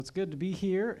It's good to be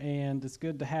here, and it's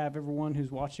good to have everyone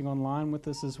who's watching online with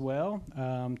us as well,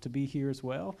 to be here as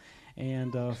well.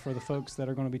 And for the folks that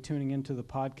are going to be tuning into the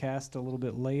podcast a little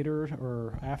bit later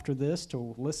or after this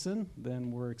to listen,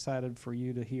 then we're excited for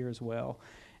you to hear as well.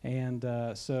 And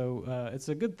so it's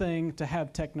a good thing to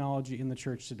have technology in the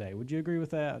church today. Would you agree with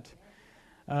that?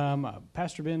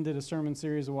 Pastor Ben did a sermon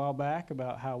series a while back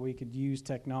about how we could use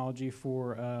technology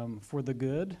for the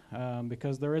good,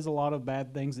 because there is a lot of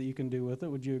bad things that you can do with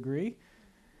it. Would you agree?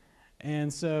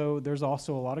 And so there's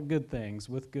also a lot of good things.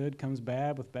 With good comes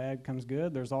bad. With bad comes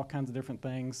good. There's all kinds of different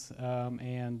things.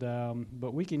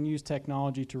 But we can use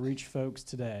technology to reach folks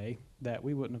today that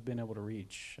we wouldn't have been able to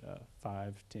reach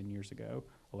 5, 10 years ago,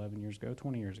 11 years ago,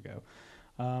 20 years ago.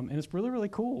 And it's really, really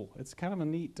cool. It's kind of a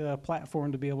neat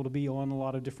platform to be able to be on a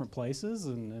lot of different places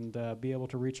and be able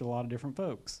to reach a lot of different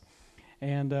folks.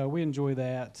 And we enjoy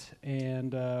that.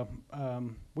 And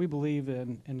we believe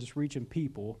in just reaching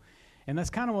people. And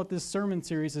that's kind of what this sermon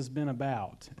series has been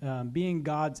about, being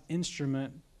God's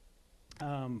instrument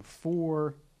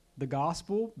for the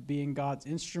gospel, being God's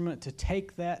instrument to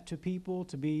take that to people,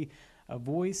 to be a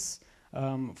voice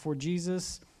for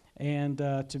Jesus, and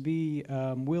to be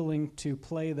willing to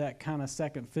play that kind of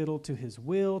second fiddle to his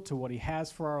will, to what he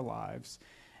has for our lives.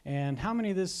 And how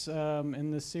many of this in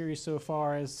this series so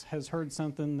far has heard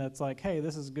something that's like, hey,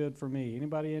 this is good for me?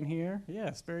 Anybody in here?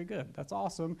 Yes, very good. That's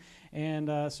awesome.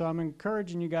 And so I'm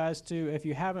encouraging you guys to, if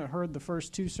you haven't heard the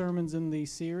first 2 sermons in the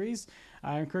series,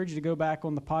 I encourage you to go back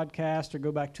on the podcast or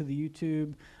go back to the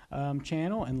YouTube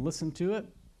channel and listen to it,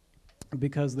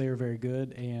 because they are very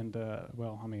good. And,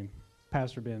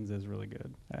 Pastor Ben's is really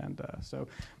good. And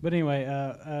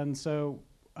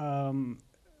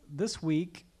this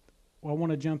week, I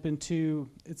want to jump into,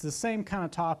 it's the same kind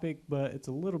of topic, but it's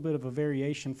a little bit of a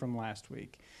variation from last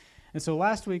week. And so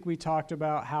last week we talked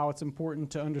about how it's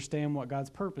important to understand what God's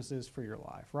purpose is for your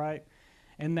life, right?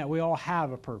 And that we all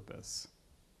have a purpose.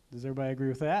 Does everybody agree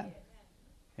with that?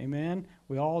 Amen.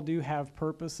 We all do have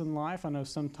purpose in life. I know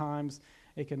sometimes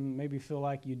it can maybe feel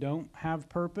like you don't have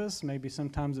purpose. Maybe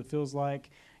sometimes it feels like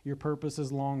your purpose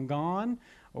is long gone,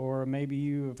 or maybe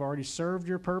you have already served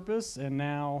your purpose and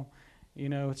now,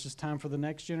 it's just time for the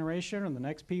next generation or the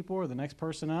next people or the next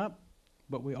person up.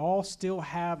 But we all still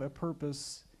have a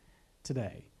purpose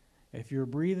today. If you're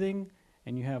breathing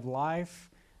and you have life,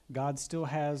 God still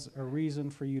has a reason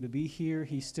for you to be here.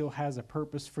 He still has a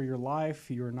purpose for your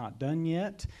life. You're not done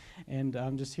yet. And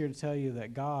I'm just here to tell you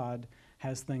that God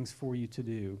has things for you to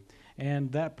do.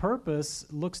 And that purpose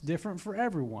looks different for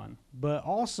everyone. But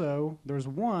also, there's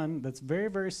one that's very,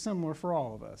 very similar for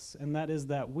all of us. And that is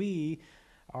that we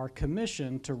are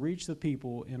commissioned to reach the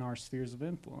people in our spheres of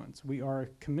influence. We are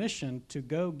commissioned to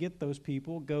go get those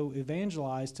people, go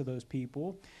evangelize to those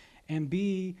people, and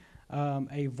be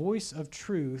a voice of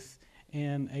truth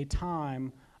in a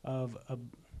time of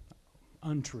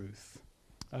untruth.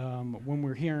 When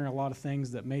we're hearing a lot of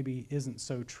things that maybe isn't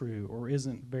so true or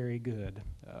isn't very good.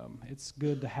 It's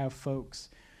good to have folks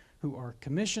who are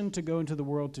commissioned to go into the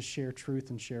world to share truth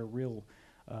and share real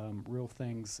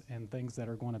things and things that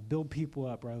are going to build people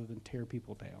up rather than tear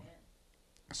people down.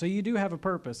 So you do have a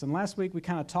purpose. And last week we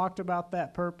kind of talked about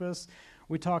that purpose.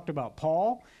 We talked about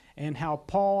Paul and how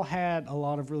Paul had a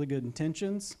lot of really good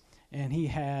intentions, and he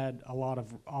had a lot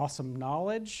of awesome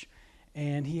knowledge,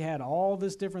 and he had all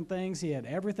these different things. He had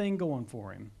everything going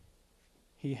for him.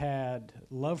 He had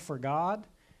love for God.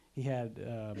 He had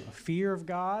a fear of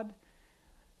God.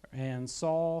 And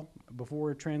Saul,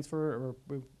 before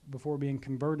being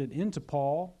converted into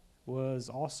Paul, was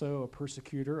also a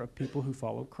persecutor of people who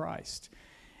followed Christ.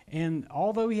 And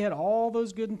although he had all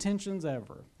those good intentions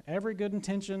every good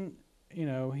intention,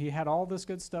 he had all this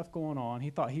good stuff going on. He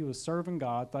thought he was serving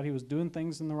God, thought he was doing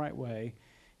things in the right way.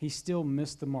 He still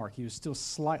missed the mark. He was still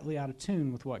slightly out of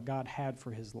tune with what God had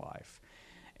for his life.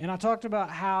 And I talked about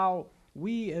how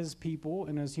we as people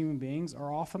and as human beings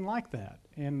are often like that.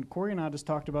 And Corey and I just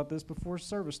talked about this before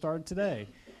service started today.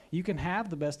 You can have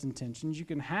the best intentions. You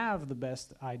can have the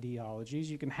best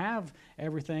ideologies. You can have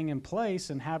everything in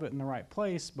place and have it in the right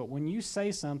place. But when you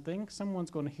say something, someone's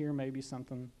going to hear maybe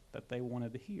something that they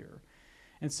wanted to hear.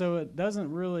 And so it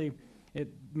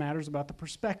matters about the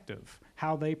perspective,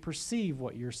 how they perceive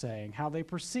what you're saying, how they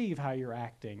perceive how you're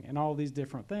acting, and all these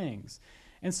different things.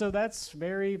 And so that's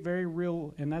very, very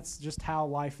real, and that's just how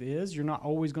life is. You're not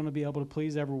always going to be able to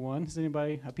please everyone. Is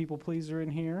anybody a people pleaser in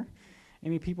here?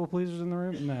 Any people pleasers in the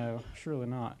room? No, surely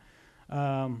not.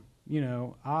 I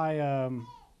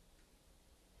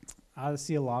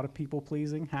see a lot of people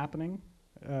pleasing happening,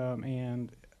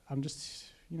 and I'm just,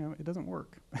 it doesn't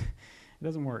work. It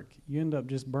doesn't work. You end up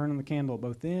just burning the candle at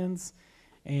both ends,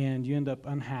 and you end up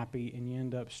unhappy, and you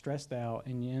end up stressed out,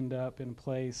 and you end up in a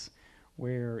place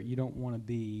where you don't want to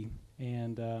be,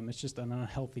 and it's just an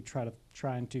unhealthy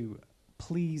trying to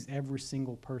please every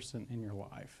single person in your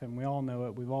life. And we all know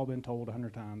it. We've all been told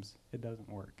 100 times it doesn't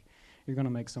work. You're going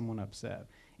to make someone upset,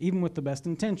 even with the best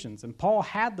intentions. And Paul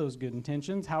had those good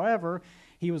intentions. However,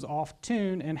 he was off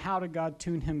tune. And how did God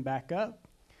tune him back up?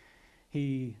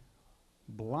 He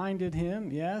blinded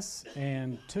him, yes,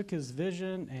 and took his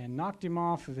vision and knocked him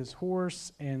off of his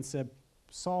horse and said,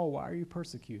 Saul, why are you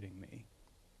persecuting me?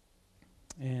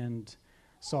 And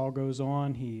Saul goes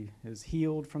on, he is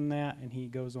healed from that, and he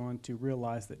goes on to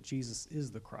realize that Jesus is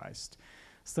the Christ,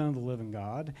 Son of the living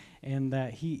God, and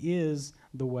that he is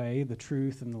the way, the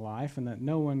truth, and the life, and that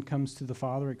no one comes to the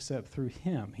Father except through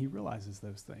him. He realizes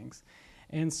those things.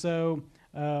 And so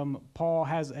Saul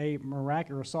has a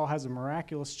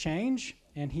miraculous change,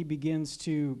 and he begins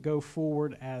to go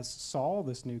forward as Saul,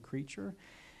 this new creature.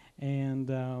 And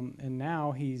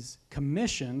now he's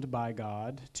commissioned by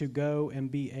God to go and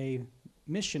be a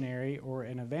missionary or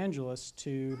an evangelist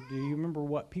to, do you remember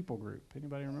what people group?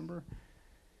 Anybody remember?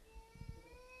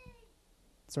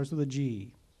 It starts with a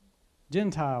G.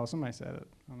 Gentiles, somebody said it.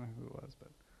 I don't know who it was,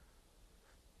 but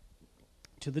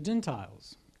to the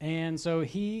Gentiles. And so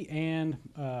he and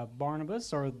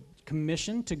Barnabas are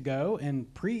commissioned to go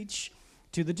and preach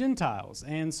to the Gentiles.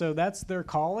 And so that's their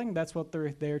calling. That's what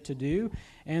they're there to do.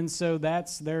 And so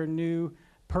that's their new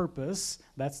purpose.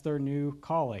 That's their new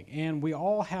calling. And we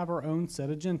all have our own set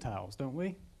of Gentiles, don't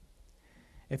we?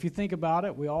 If you think about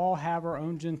it, we all have our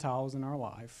own Gentiles in our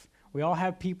life. We all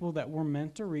have people that we're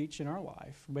meant to reach in our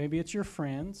life. Maybe it's your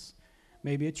friends.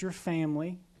 Maybe it's your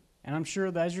family. And I'm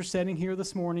sure that as you're sitting here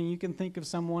this morning, you can think of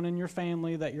someone in your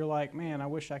family that you're like, man, I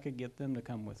wish I could get them to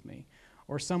come with me.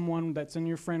 Or someone that's in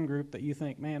your friend group that you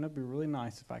think, man, it'd be really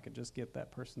nice if I could just get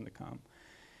that person to come.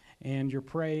 And you're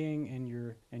praying and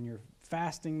you're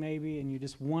fasting maybe, and you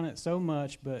just want it so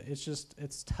much, but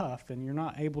it's tough, and you're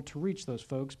not able to reach those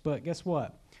folks. But guess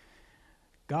what?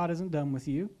 God isn't done with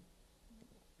you.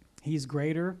 He's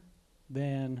greater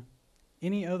than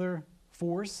any other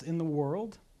force in the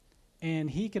world, and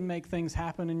he can make things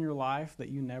happen in your life that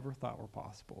you never thought were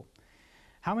possible.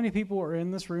 How many people are in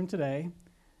this room today,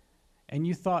 and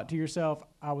you thought to yourself,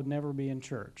 I would never be in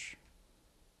church?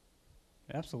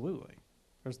 Absolutely.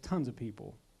 There's tons of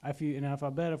people. I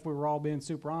bet if we were all being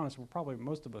super honest,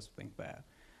 most of us think that.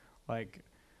 Like,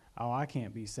 oh, I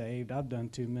can't be saved. I've done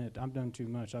too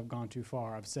much. I've gone too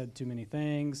far. I've said too many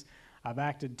things. I've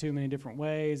acted too many different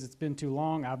ways. It's been too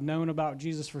long. I've known about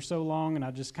Jesus for so long, and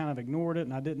I just kind of ignored it,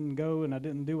 and I didn't go, and I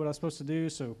didn't do what I was supposed to do,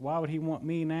 so why would he want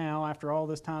me now after all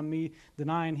this time, me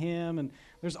denying him? And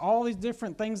there's all these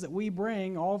different things that we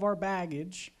bring, all of our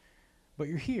baggage, but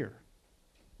you're here.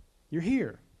 You're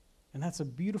here, and that's a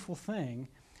beautiful thing.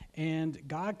 And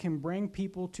God can bring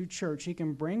people to church. He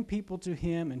can bring people to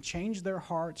him and change their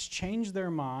hearts, change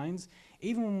their minds,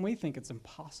 even when we think it's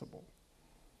impossible.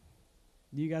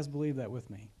 Do you guys believe that with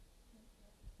me?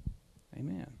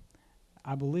 Amen.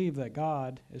 I believe that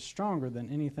God is stronger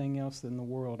than anything else in the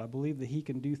world. I believe that he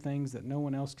can do things that no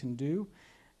one else can do,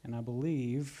 and I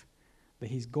believe that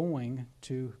he's going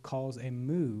to cause a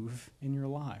move in your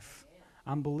life.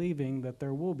 I'm believing that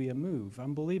there will be a move.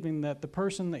 I'm believing that the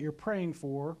person that you're praying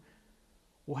for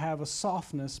will have a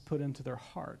softness put into their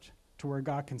heart to where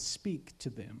God can speak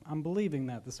to them. I'm believing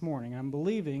that this morning. I'm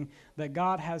believing that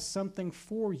God has something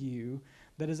for you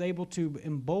that is able to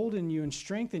embolden you and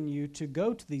strengthen you to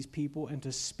go to these people and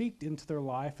to speak into their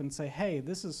life and say, hey,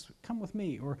 come with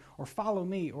me, or follow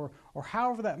me, or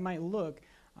however that might look.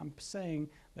 I'm saying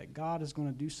that God is going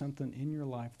to do something in your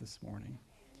life this morning.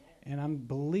 And I'm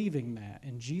believing that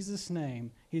in Jesus'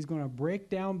 name, he's going to break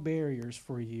down barriers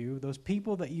for you. Those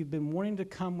people that you've been wanting to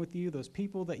come with you, those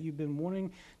people that you've been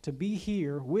wanting to be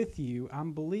here with you,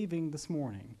 I'm believing this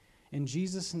morning in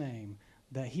Jesus' name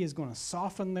that he is going to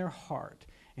soften their heart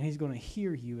and he's going to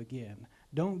hear you again.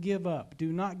 Don't give up.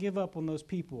 Do not give up on those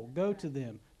people. Go to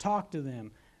them. Talk to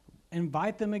them.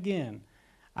 Invite them again.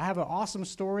 I have an awesome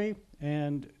story,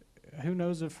 and who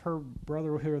knows if her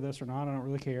brother will hear this or not. I don't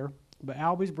really care. But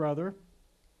Albie's brother,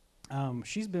 how long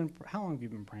have you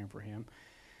been praying for him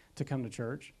to come to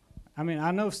church? I mean,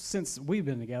 I know since we've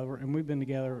been together, and we've been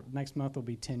together, next month will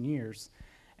be 10 years.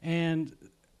 And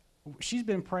she's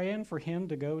been praying for him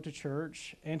to go to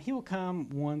church, and he'll come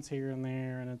once here and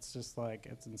there, and it's just like,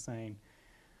 it's insane.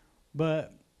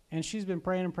 And she's been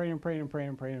praying,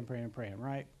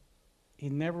 right? He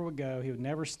never would go. He would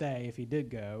never stay if he did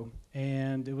go.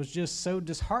 And it was just so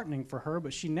disheartening for her,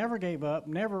 but she never gave up,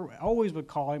 always would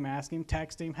call him, ask him,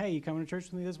 text him, hey, you coming to church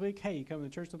with me this week? Hey, you coming to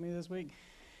church with me this week?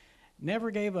 Never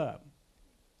gave up.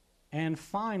 And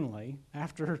finally,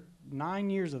 after 9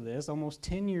 years of this, almost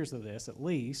 10 years of this at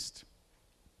least,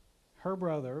 her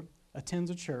brother attends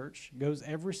a church, goes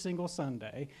every single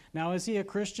Sunday. Now, is he a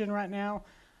Christian right now?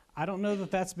 I don't know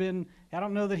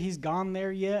that he's gone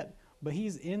there yet, but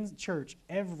he's in church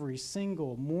every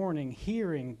single morning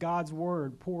hearing God's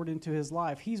word poured into his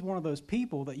life. He's one of those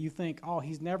people that you think, oh,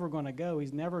 he's never going to go,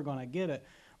 he's never going to get it.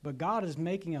 But God is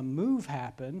making a move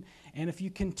happen, and if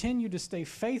you continue to stay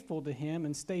faithful to him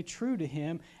and stay true to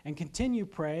him and continue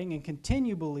praying and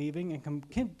continue believing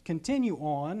and continue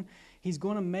on, he's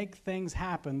going to make things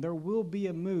happen. There will be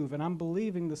a move, and I'm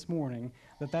believing this morning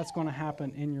that that's going to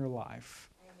happen in your life.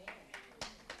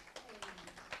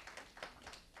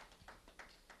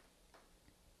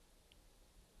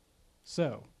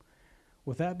 So,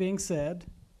 with that being said,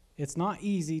 it's not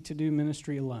easy to do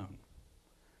ministry alone.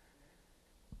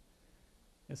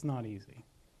 It's not easy.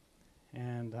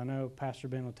 And I know Pastor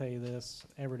Ben will tell you this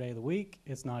every day of the week.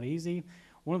 It's not easy.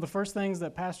 One of the first things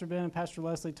that Pastor Ben and Pastor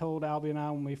Leslie told Albie and I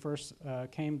when we first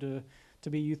came to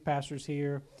be youth pastors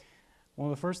here, one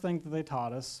of the first things that they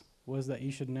taught us was that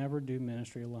you should never do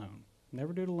ministry alone.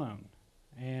 Never do it alone.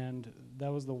 And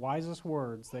that was the wisest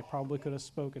words they probably could have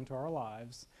spoken to our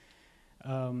lives.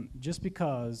 Just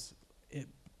because it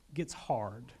gets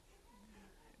hard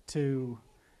to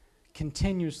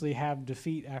continuously have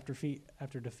defeat after defeat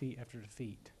after defeat after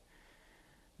defeat.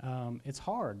 It's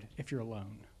hard if you're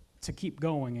alone to keep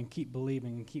going and keep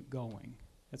believing and keep going.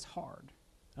 It's hard.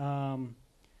 But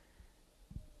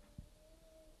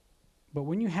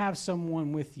when you have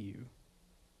someone with you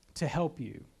to help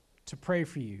you, to pray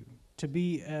for you, to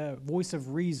be a voice of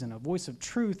reason, a voice of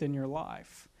truth in your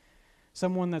life,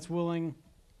 someone that's willing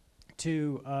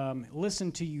to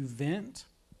listen to you vent.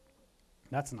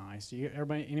 That's nice.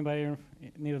 Anybody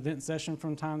need a vent session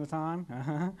from time to time?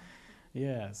 Uh-huh.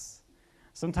 Yes.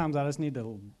 Sometimes I just need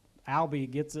to.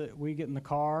 Albie gets it. We get in the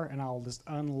car and I'll just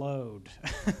unload.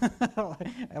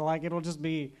 Like it'll just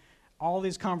be all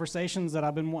these conversations that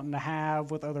I've been wanting to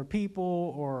have with other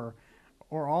people, or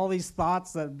all these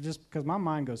thoughts that just because my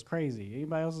mind goes crazy.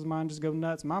 Anybody else's mind just go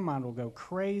nuts? My mind will go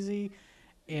crazy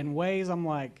in ways I'm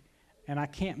like, and I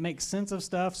can't make sense of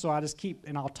stuff, so I just keep,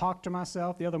 and I'll talk to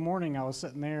myself. The other morning, I was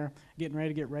sitting there getting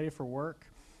ready for work,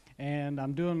 and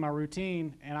I'm doing my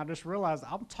routine, and I just realized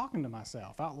I'm talking to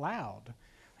myself out loud.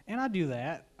 And I do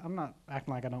that. I'm not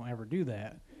acting like I don't ever do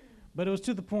that. But it was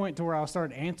to the point to where I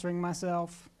started answering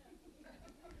myself.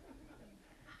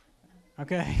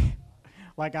 Okay?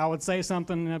 Like I would say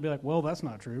something, and I'd be like, well, that's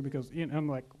not true, because I'm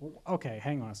like, well, okay,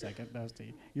 hang on a second,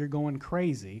 Dusty. You're going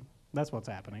crazy. That's what's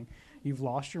happening. You've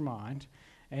lost your mind,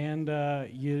 and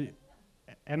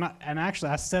actually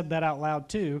I said that out loud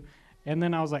too, and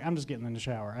then I was like, I'm just getting in the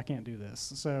shower. I can't do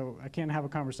this, so I can't have a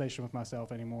conversation with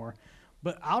myself anymore.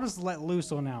 But I'll just let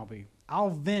loose on Albie. I'll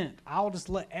vent. I'll just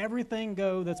let everything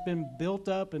go that's been built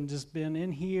up and just been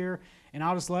in here, and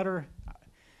I'll just let her.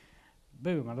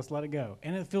 Boom! I just let it go,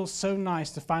 and it feels so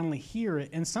nice to finally hear it.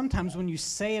 And sometimes when you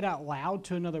say it out loud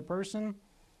to another person,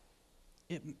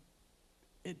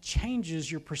 it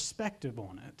changes your perspective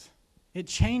on it. It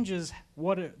changes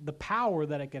the power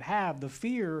that it could have. The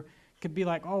fear could be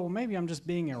like, oh, well, maybe I'm just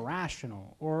being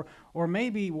irrational, or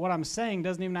maybe what I'm saying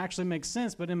doesn't even actually make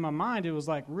sense, but in my mind it was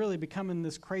like really becoming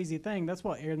this crazy thing. That's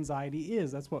what anxiety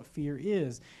is. That's what fear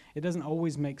is. It doesn't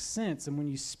always make sense, and when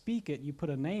you speak it, you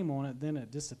put a name on it, then it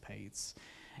dissipates.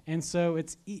 And so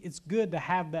it's good to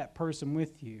have that person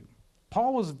with you.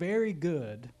 Paul was very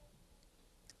good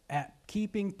at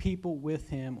keeping people with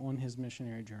him on his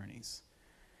missionary journeys.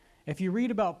 If you read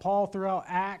about Paul throughout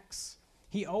Acts,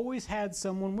 he always had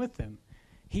someone with him.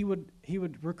 He would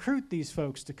recruit these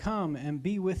folks to come and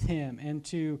be with him and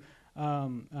to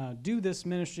do this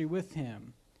ministry with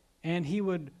him. And he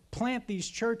would plant these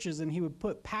churches, and he would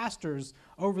put pastors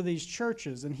over these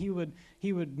churches, and he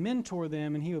would mentor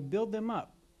them, and he would build them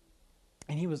up.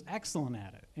 And he was excellent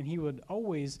at it. And he would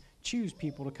always choose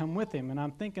people to come with him. And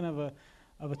I'm thinking of a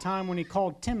time when he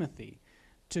called Timothy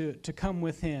to come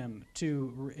with him,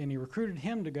 and he recruited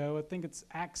him to go. I think it's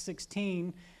Acts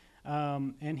 16,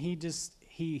 and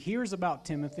he hears about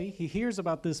Timothy. He hears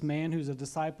about this man who's a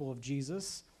disciple of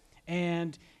Jesus,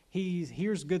 and he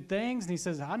hears good things, and he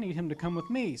says, I need him to come with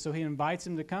me. So he invites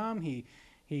him to come. He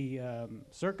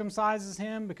circumcises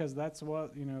him, because that's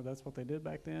what they did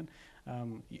back then.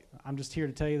 I'm just here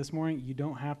to tell you this morning, you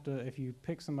don't have to, if you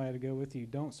pick somebody to go with you,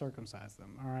 don't circumcise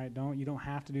them. All right, you don't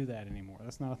have to do that anymore.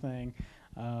 That's not a thing.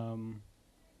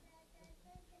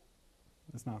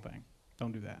 That's not a thing.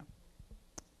 Don't do that.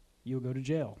 You'll go to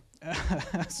jail.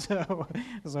 So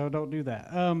don't do that.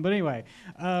 But anyway,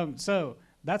 so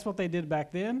That's what they did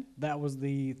back then. That was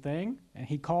the thing. And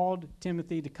he called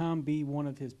Timothy to come be one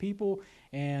of his people,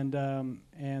 and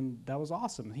that was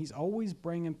awesome. He's always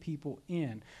bringing people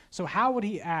in. So how would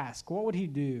he ask? What would he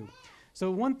do? So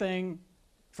one thing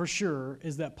for sure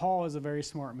is that Paul is a very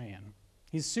smart man.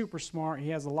 He's super smart. He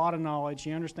has a lot of knowledge.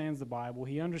 He understands the Bible.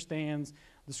 He understands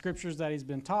the scriptures that he's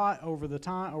been taught over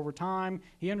time.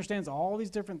 He understands all these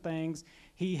different things.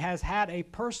 He has had a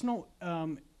personal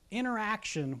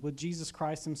interaction with Jesus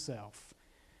Christ himself,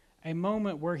 a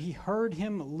moment where he heard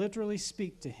him literally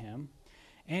speak to him,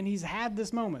 and he's had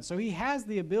this moment. So he has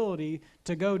the ability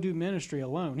to go do ministry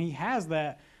alone. He has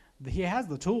that. He has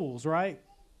the tools, right?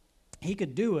 He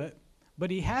could do it,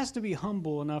 but he has to be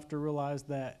humble enough to realize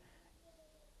that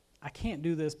I can't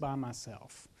do this by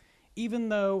myself. Even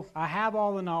though I have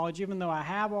all the knowledge, even though I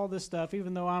have all this stuff,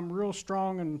 even though I'm real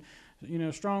strong and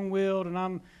strong-willed,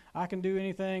 and I can do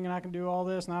anything, and I can do all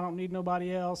this, and I don't need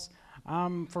nobody else.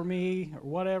 For me or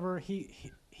whatever.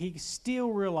 He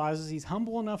still realizes, he's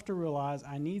humble enough to realize,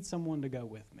 I need someone to go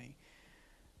with me.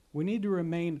 We need to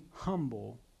remain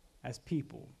humble as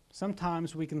people.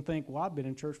 Sometimes we can think, well, I've been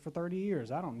in church for 30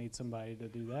 years. I don't need somebody to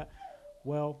do that.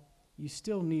 Well, you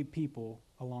still need people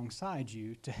alongside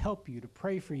you to help you, to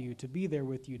pray for you, to be there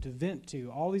with you, to vent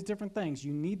to, all these different things.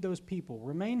 You need those people.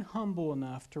 Remain humble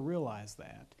enough to realize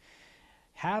that.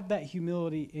 Have that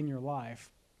humility in your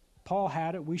life. Paul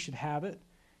had it. We should have it.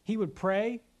 He would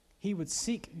pray. He would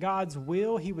seek God's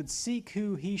will. He would seek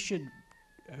who he should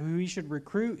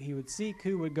recruit. He would seek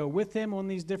who would go with him on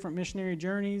these different missionary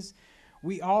journeys.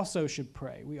 We also should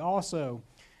pray. We also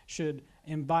should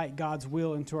invite God's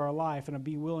will into our life and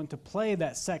be willing to play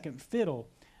that second fiddle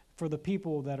for the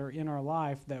people that are in our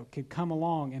life that could come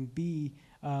along and be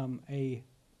a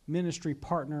ministry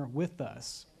partner with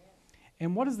us.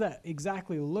 And what does that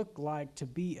exactly look like to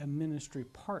be a ministry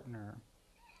partner?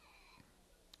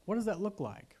 What does that look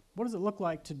like? What does it look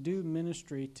like to do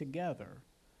ministry together?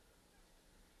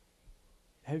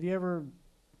 Has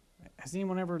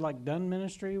anyone ever done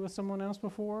ministry with someone else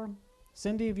before?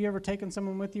 Cindy, have you ever taken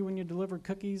someone with you when you delivered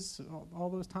cookies all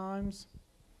those times?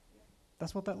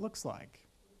 That's what that looks like,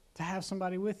 to have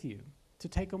somebody with you, to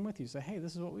take them with you. Say, hey,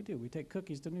 this is what we do. We take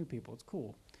cookies to new people. It's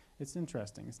cool. It's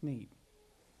interesting. It's neat.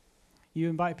 You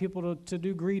invite people to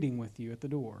do greeting with you at the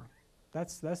door.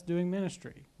 That's doing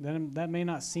ministry. That may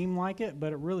not seem like it,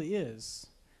 but it really is.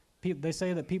 They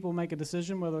say that people make a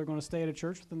decision whether they're going to stay at a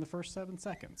church within the first 7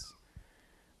 seconds.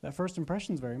 That first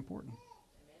impression is very important.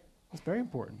 It's very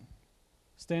important.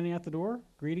 Standing at the door,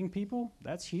 greeting people,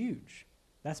 that's huge.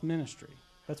 That's ministry.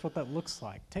 That's what that looks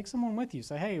like. Take someone with you.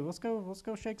 Say, hey, let's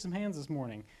go shake some hands this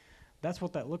morning. That's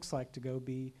what that looks like to go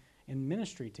be in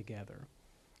ministry together.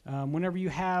 Whenever you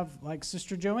have, like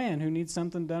Sister Joanne, who needs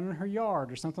something done in her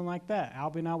yard or something like that,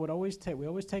 Albie and I would always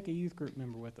take a youth group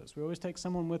member with us. We always take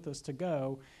someone with us to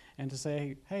go and to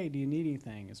say, hey, do you need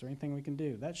anything? Is there anything we can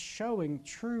do? That's showing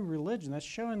true religion. That's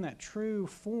showing that true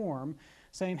form,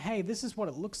 saying, hey, this is what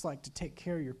it looks like to take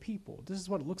care of your people. This is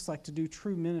what it looks like to do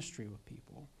true ministry with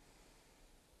people.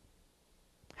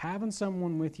 Having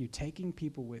someone with you, taking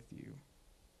people with you.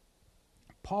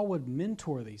 Paul would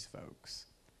mentor these folks.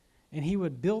 And he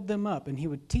would build them up, and he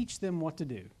would teach them what to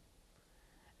do.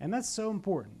 And that's so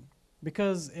important.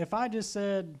 Because if I just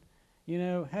said,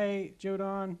 hey,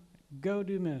 Jodan, go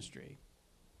do ministry.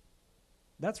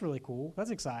 That's really cool. That's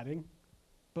exciting.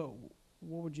 But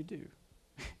what would you do?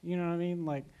 You know what I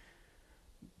mean?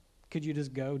 Could you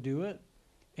just go do it?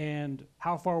 And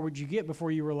how far would you get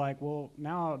before you were like, well,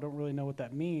 now I don't really know what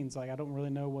that means. I don't really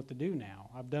know what to do now.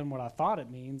 I've done what I thought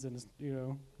it means, and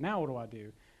now what do I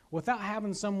do? Without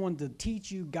having someone to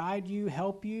teach you, guide you,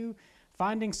 help you,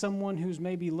 finding someone who's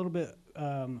maybe a little bit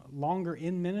longer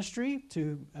in ministry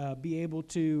to be able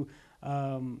to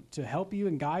help you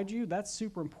and guide you, that's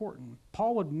super important.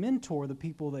 Paul would mentor the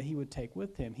people that he would take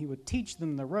with him. He would teach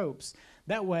them the ropes.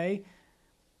 That way,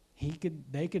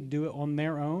 they could do it on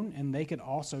their own, and they could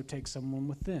also take someone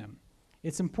with them.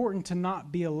 It's important to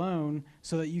not be alone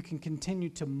so that you can continue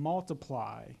to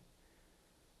multiply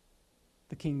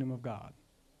the kingdom of God.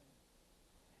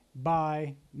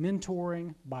 By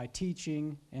mentoring, by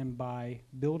teaching, and by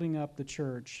building up the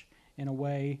church in a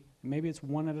way, maybe it's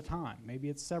one at a time, maybe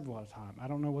it's several at a time. I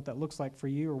don't know what that looks like for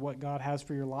you or what God has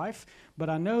for your life, but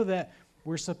I know that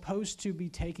we're supposed to be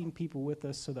taking people with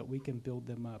us so that we can build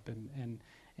them up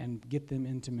and get them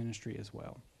into ministry as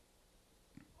well.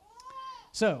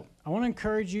 So I want to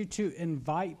encourage you to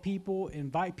invite people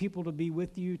to be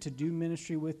with you, to do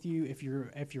ministry with you. If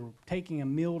you're taking a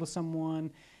meal to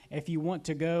someone, if you want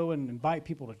to go and invite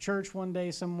people to church one day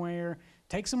somewhere,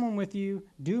 take someone with you,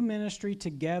 do ministry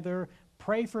together,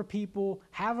 pray for people,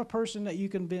 have a person that you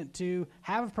can vent to,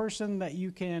 have a person that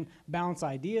you can bounce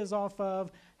ideas off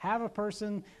of, have a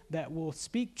person that will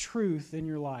speak truth in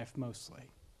your life mostly.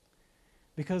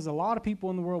 Because a lot of people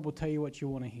in the world will tell you what you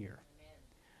want to hear. Amen.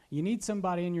 You need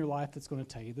somebody in your life that's going to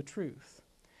tell you the truth.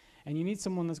 And you need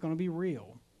someone that's going to be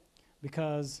real.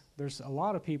 Because there's a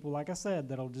lot of people, like I said,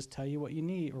 that'll just tell you what you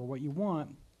need or what you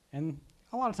want. And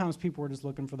a lot of times people are just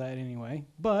looking for that anyway.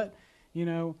 But, you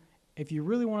know, if you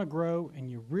really want to grow and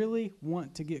you really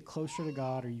want to get closer to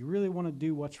God or you really want to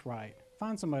do what's right,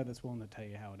 find somebody that's willing to tell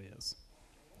you how it is.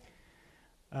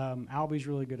 Albie's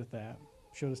really good at that.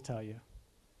 She'll just tell you.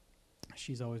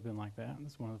 She's always been like that.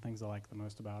 That's one of the things I like the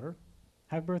most about her.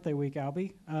 Happy birthday week,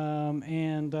 Albie.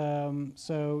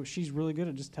 So she's really good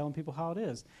at just telling people how it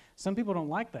is. Some people don't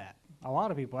like that. A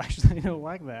lot of people actually don't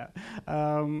like that.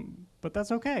 But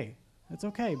that's okay. It's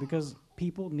okay because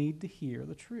people need to hear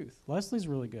the truth. Leslie's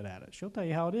really good at it. She'll tell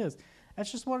you how it is.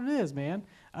 That's just what it is, man.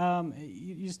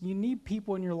 You need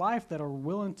people in your life that are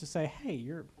willing to say, hey,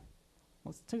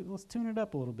 let's tune it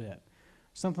up a little bit.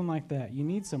 Something like that. You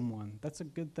need someone. That's a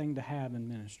good thing to have in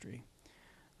ministry.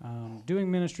 Doing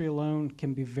ministry alone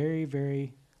can be very,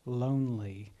 very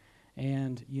lonely,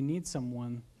 and you need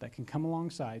someone that can come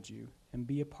alongside you and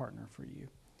be a partner for you.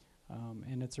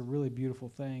 And it's a really beautiful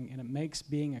thing, and it makes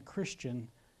being a Christian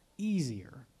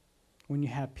easier when you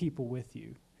have people with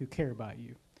you who care about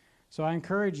you. So I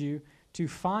encourage you to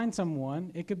find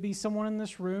someone. It could be someone in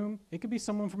this room. It could be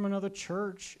someone from another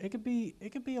church. It could be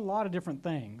a lot of different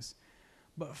things.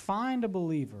 But find a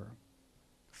believer.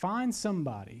 Find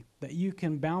somebody that you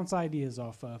can bounce ideas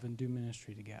off of and do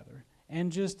ministry together.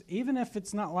 And just, even if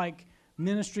it's not like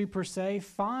ministry per se,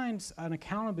 find an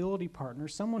accountability partner,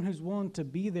 someone who's willing to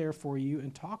be there for you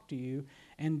and talk to you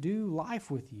and do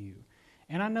life with you.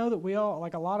 And I know that we all,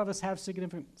 like a lot of us have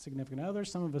significant others,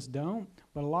 some of us don't,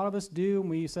 but a lot of us do, and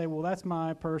we say, well, that's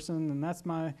my person, and that's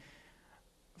my...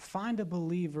 Find a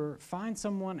believer, find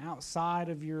someone outside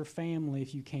of your family,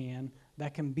 if you can,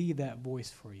 that can be that voice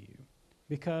for you.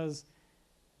 Because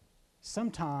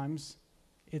sometimes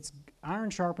it's iron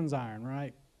sharpens iron,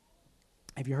 right?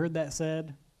 Have you heard that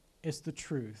said? It's the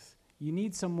truth. You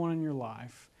need someone in your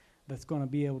life that's going to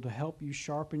be able to help you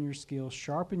sharpen your skills,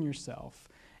 sharpen yourself,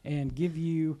 and give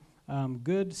you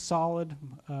good, solid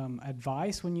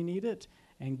advice when you need it,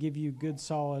 and give you good,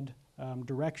 solid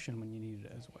direction when you need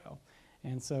it as well.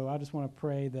 And so I just want to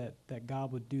pray that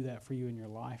God would do that for you in your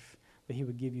life, that he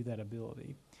would give you that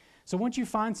ability. So once you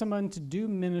find someone to do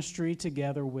ministry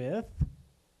together with,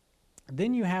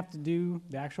 then you have to do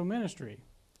the actual ministry.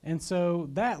 And so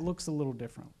that looks a little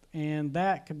different, and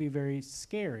that could be very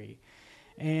scary.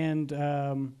 And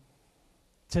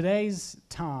today's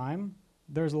time,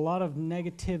 there's a lot of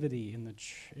negativity in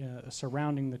the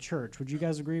surrounding the church. Would you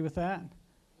guys agree with that?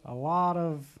 A lot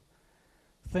of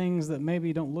things that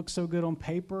maybe don't look so good on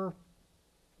paper.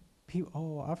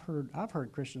 I've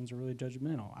heard Christians are really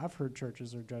judgmental. I've heard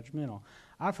churches are judgmental.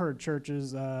 I've heard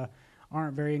churches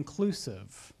aren't very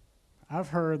inclusive. I've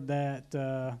heard that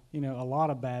a lot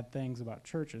of bad things about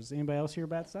churches. Anybody else hear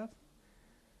bad stuff?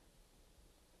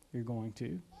 You're going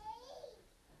to.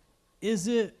 Is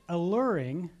it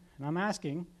alluring? And I'm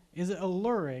asking, is it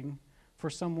alluring for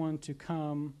someone to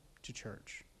come to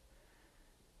church?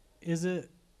 Is it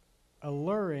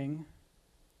alluring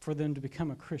for them to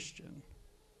become a Christian?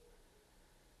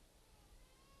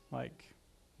 Like,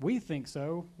 we think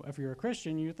so. If you're a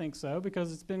Christian, you think so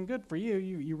because it's been good for you.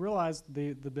 You realize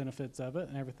the benefits of it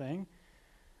and everything.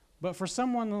 But for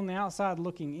someone on the outside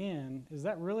looking in, is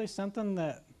that really something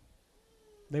that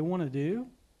they want to do?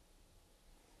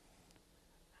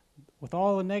 With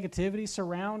all the negativity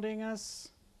surrounding us,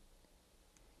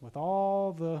 with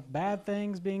all the bad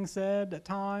things being said at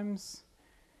times,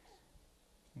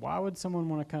 why would someone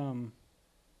want to come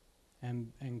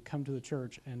and come to the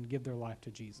church and give their life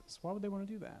to Jesus? Why would they want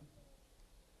to do that?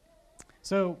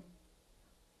 So,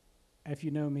 if you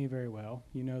know me very well,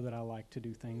 you know that I like to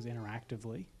do things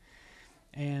interactively.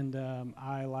 And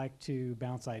I like to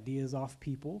bounce ideas off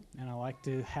people, and I like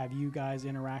to have you guys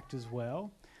interact as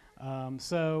well.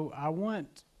 So I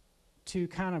want to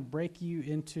kind of break you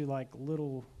into like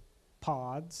little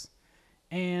pods,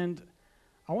 and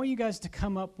I want you guys to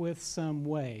come up with some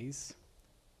ways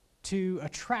to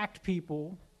attract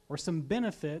people or some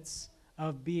benefits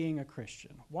of being a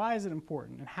Christian. Why is it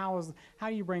important, and how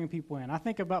do you bring people in? I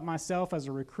think about myself as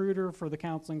a recruiter for the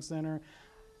counseling center.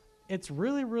 It's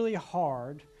really, really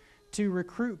hard to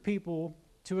recruit people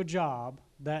to a job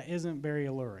that isn't very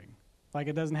alluring. Like,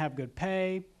 it doesn't have good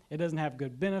pay, it doesn't have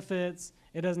good benefits,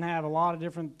 it doesn't have a lot of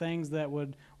different things that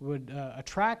would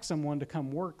attract someone to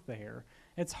come work there.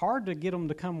 It's hard to get them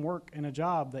to come work in a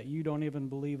job that you don't even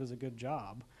believe is a good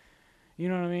job. You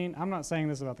know what I mean? I'm not saying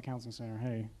this about the counseling center.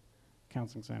 Hey,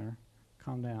 counseling center,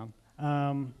 calm down.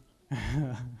 I'm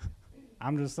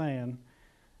just saying,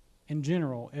 in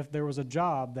general, if there was a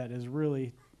job that is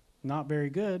really not very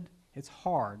good, it's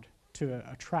hard to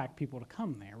attract people to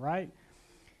come there, right?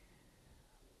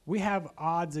 We have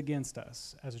odds against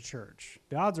us as a church.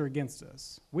 The odds are against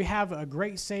us. We have a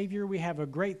great Savior. We have a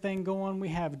great thing going. We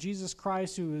have Jesus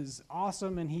Christ, who is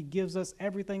awesome, and he gives us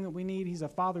everything that we need. He's a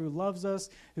Father who loves us,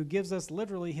 who gives us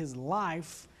literally his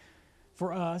life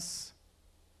for us.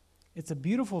 It's a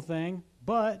beautiful thing,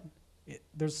 but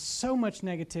there's so much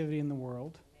negativity in the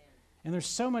world, and there's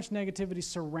so much negativity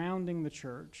surrounding the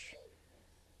church.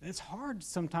 It's hard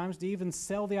sometimes to even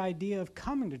sell the idea of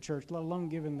coming to church, let alone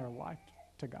giving their life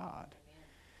to God.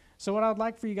 So what I'd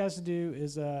like for you guys to do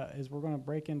is we're going to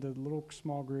break into little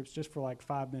small groups just for like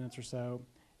 5 minutes or so,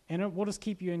 and we'll just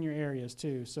keep you in your areas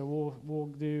too. So we'll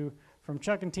do from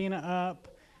Chuck and Tina up,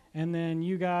 and then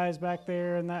you guys back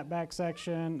there in that back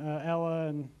section, Ella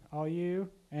and all you,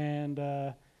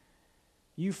 and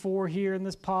you four here in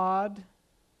this pod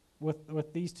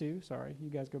with these two. Sorry, you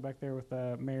guys go back there with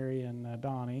Mary and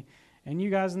Donnie, and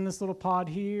you guys in this little pod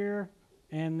here,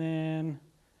 and then.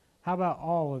 How about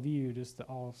all of you, just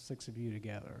all 6 of you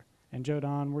together? And Joe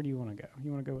Don, where do you want to go?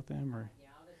 You want to go with them? Or? Yeah,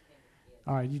 I'll just tend to the kids.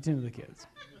 All right, you tend to the kids.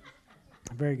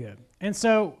 Very good. And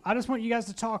so I just want you guys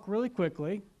to talk really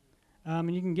quickly,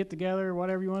 and you can get together,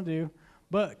 whatever you want to do.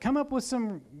 But come up with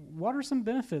what are some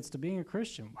benefits to being a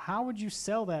Christian? How would you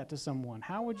sell that to someone?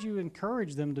 How would you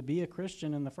encourage them to be a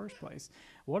Christian in the first place?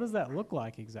 What does that look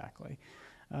like exactly?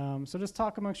 So just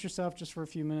talk amongst yourself just for a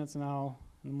few minutes, and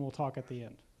we'll talk at the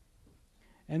end.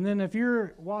 And then if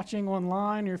you're watching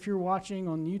online or if you're watching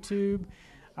on YouTube,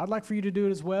 I'd like for you to do it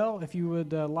as well. If you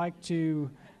would like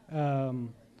to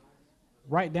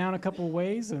write down a couple of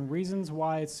ways and reasons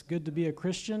why it's good to be a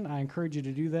Christian, I encourage you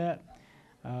to do that.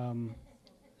 And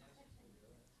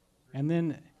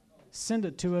then send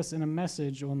it to us in a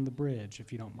message on the bridge,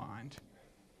 if you don't mind.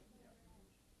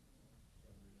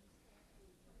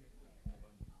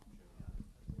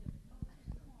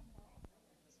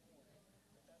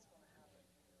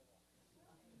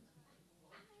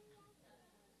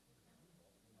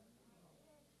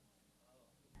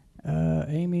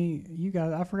 Amy, you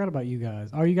guys, I forgot about you guys.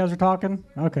 Oh, you guys are talking?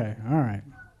 Okay, all right.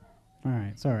 All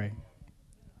right, sorry.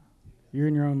 You're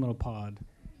in your own little pod.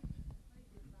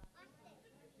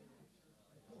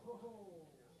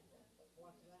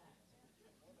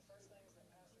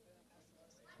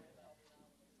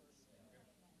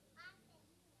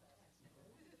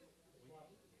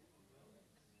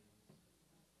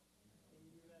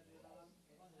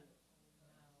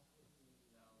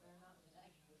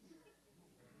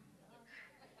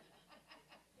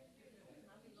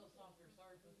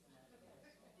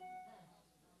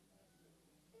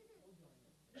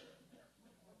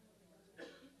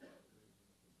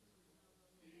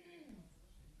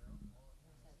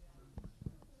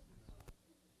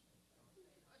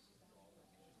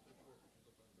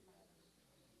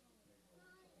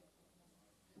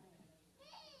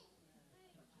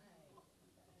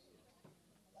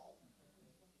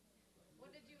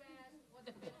 What did you ask? What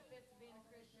the benefits of being a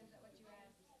Christian? Is that what you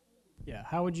asked? Yeah,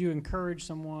 how would you encourage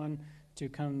someone to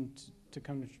come to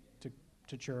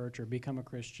church or become a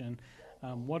Christian?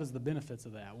 What is the benefits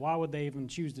of that? Why would they even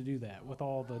choose to do that with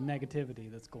all the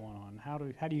negativity that's going on? How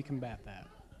do you combat that?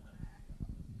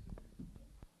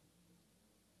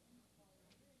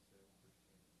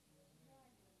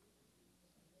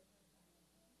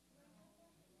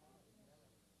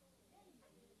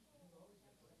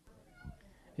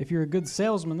 If you're a good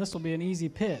salesman, this will be an easy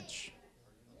pitch.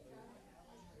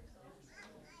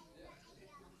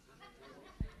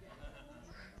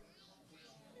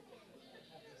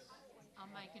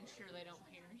 I'm making sure they don't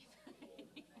hear anything.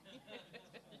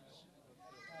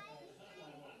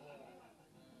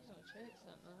 So check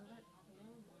something on it.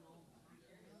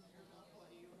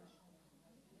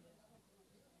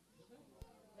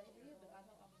 They did, but I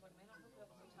was like, man, I hope that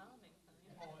was a timing thing.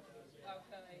 Okay, all right. I was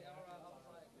like, man,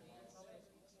 probably.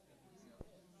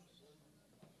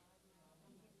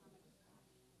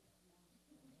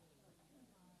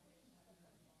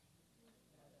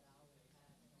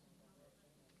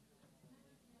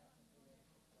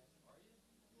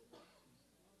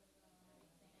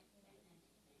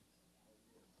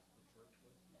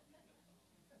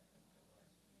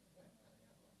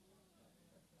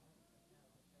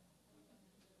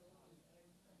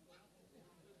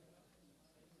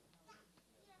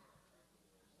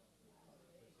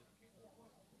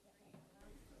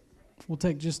 We'll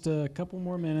take just a couple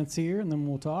more minutes here, and then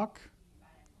we'll talk.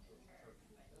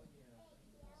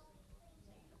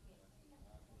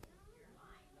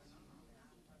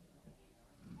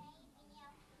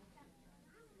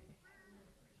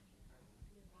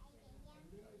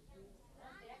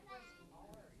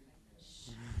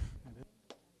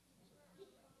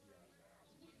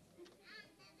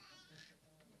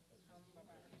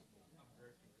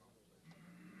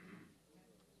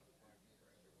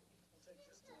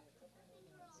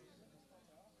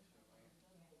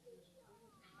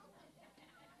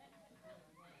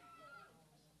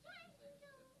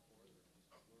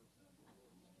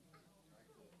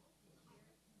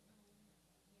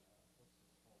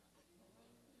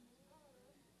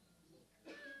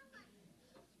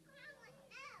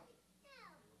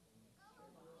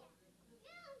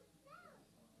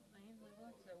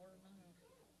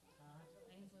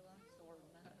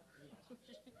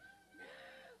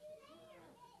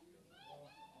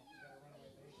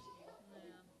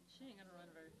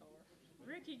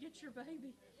 Ricky, get your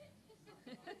baby.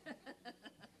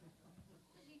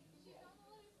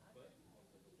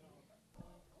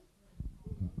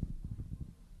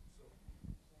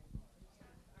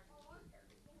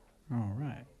 All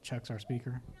right. Chuck's our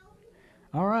speaker.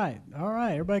 All right.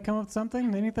 Everybody come up with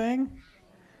something? Anything?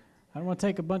 I don't want to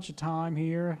take a bunch of time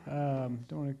here.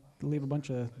 Don't want to leave a bunch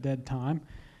of dead time.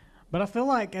 But I feel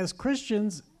like as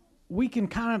Christians, we can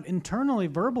kind of internally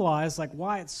verbalize like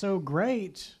why it's so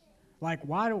great. Like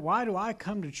why do I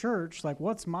come to church? Like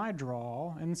what's my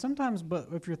draw? And sometimes, but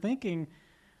if you're thinking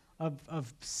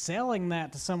of selling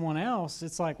that to someone else,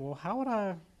 it's like, well, how would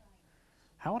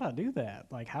I do that?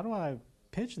 Like how do I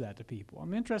pitch that to people?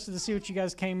 I'm interested to see what you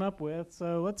guys came up with.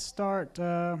 So let's start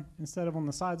instead of on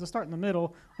the sides. Let's start in the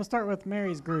middle. Let's start with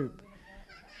Mary's group.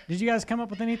 Did you guys come up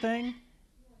with anything?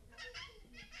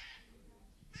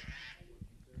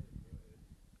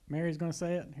 Mary's going to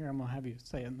say it. Here, I'm going to have you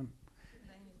say it.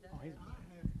 I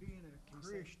have been a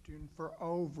Christian for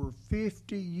over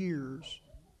 50 years,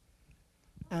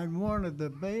 and one of the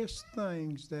best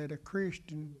things that a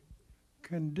Christian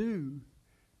can do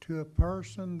to a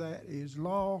person that is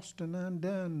lost and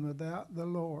undone without the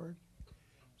Lord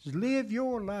is live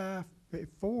your life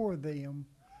before them,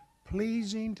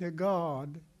 pleasing to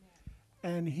God,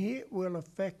 and it will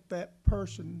affect that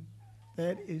person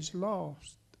that is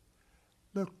lost.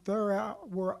 Look,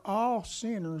 we're all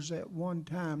sinners at one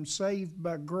time, saved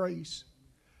by grace.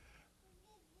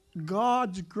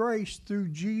 God's grace through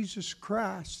Jesus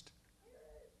Christ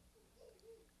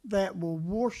that will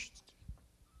wash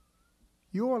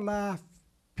your life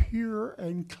pure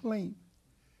and clean.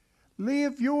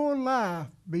 Live your life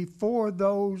before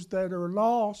those that are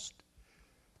lost.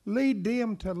 Lead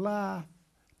them to life,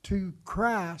 to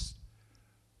Christ,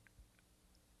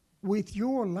 with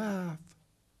your life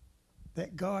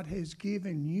that God has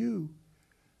given you.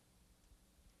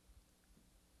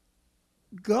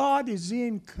 God is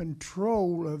in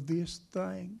control of this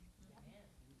thing.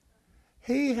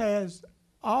 He has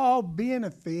all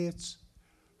benefits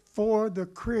for the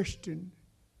Christian.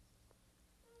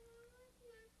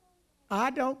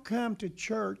 I don't come to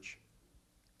church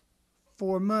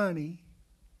for money,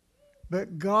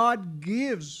 but God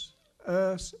gives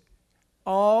us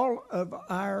all of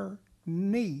our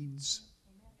needs.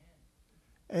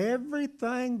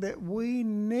 Everything that we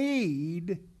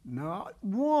need, not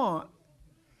want,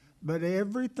 but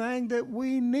everything that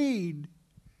we need,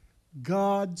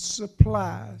 God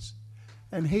supplies.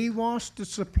 And He wants to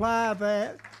supply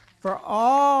that for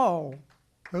all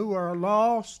who are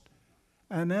lost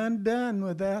and undone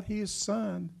without His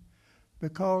Son.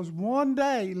 Because one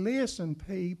day, listen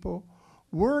people,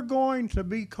 we're going to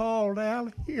be called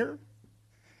out here.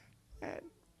 And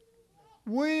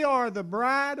we are the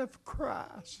bride of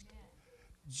Christ.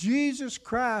 Jesus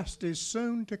Christ is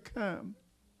soon to come.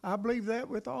 I believe that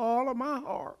with all of my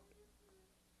heart.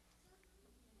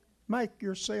 Make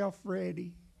yourself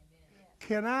ready.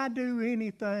 Can I do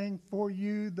anything for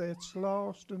you that's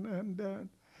lost and undone?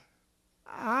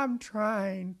 I'm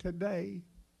trying today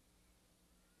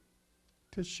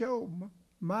to show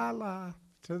my life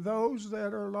to those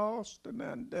that are lost and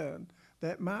undone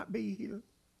that might be here.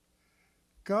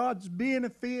 God's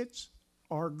benefits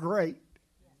are great.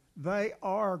 They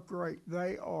are great.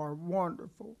 They are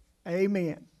wonderful.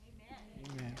 Amen.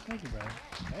 Amen. Thank you, brother.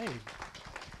 Hey.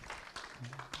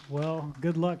 Well,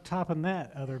 good luck topping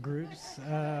that, other groups.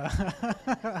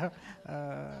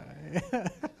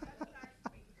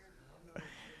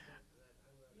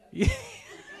 Yeah.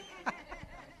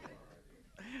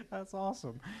 That's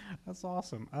awesome. That's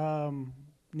awesome.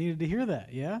 Needed to hear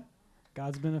that, yeah?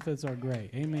 God's benefits are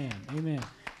great. Amen. Amen.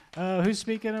 Who's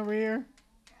speaking over here?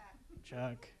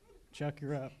 Chuck. Chuck,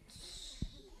 you're up.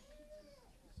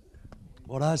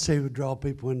 What I say would draw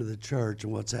people into the church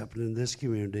and what's happening in this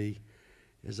community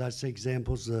is I see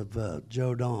examples of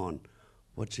Joe Dawn,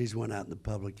 what she's went out in the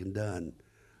public and done,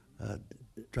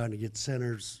 trying to get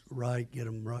sinners right, get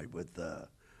them right with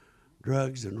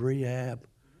drugs and rehab.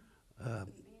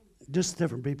 Just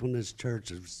different people in this church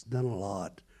have done a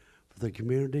lot for the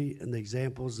community, and the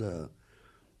examples, the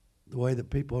way that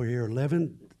people here are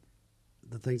living,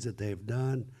 the things that they've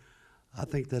done. I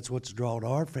think that's what's drawn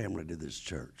our family to this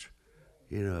church,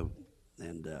 you know,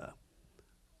 and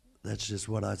that's just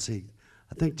what I see.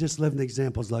 I think just living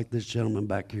examples like this gentleman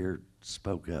back here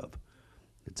spoke of.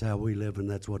 It's how we live, and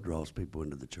that's what draws people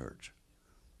into the church.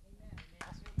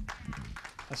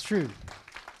 That's true.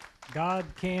 God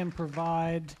can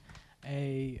provide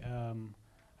a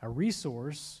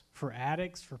resource for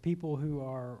addicts, for people who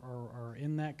are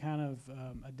in that kind of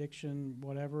addiction,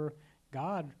 whatever.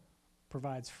 God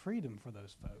provides freedom for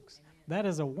those folks. That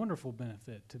is a wonderful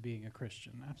benefit to being a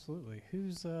Christian. Absolutely.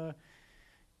 Who's I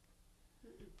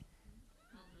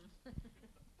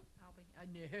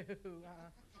know.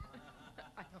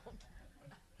 I don't.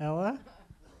 Ella?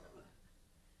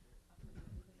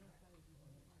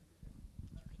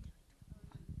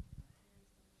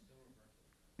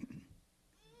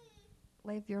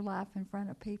 Live your life in front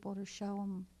of people to show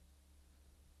them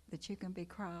that you can be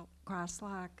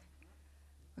Christ-like,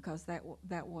 because that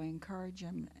will encourage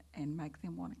them and make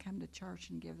them want to come to church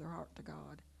and give their heart to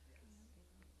God.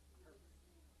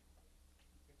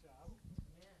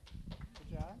 Good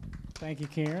job. Thank you,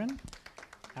 Karen.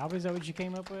 Albie, is that what you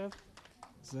came up with?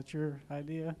 Is that your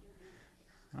idea?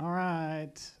 All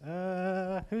right.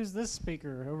 Who's this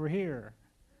speaker over here?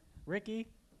 Ricky?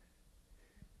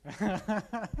 The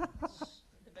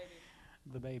baby.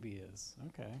 The baby is.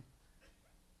 Okay.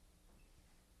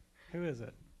 Who is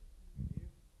it?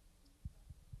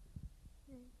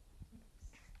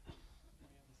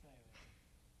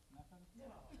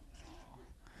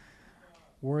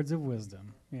 Words of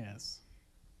wisdom. Yes.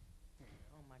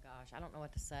 Oh my gosh, I don't know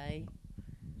what to say.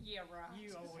 Yeah, right.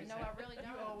 You always No, have, I really you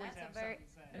don't. always That's a have very-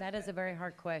 something to say. That is a very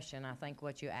hard question, I think,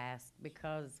 what you asked,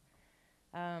 because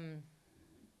I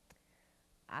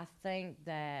think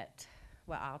that,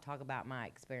 well, I'll talk about my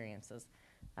experiences.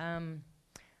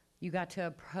 You got to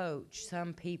approach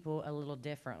some people a little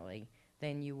differently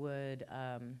than you would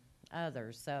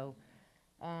others. So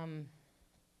I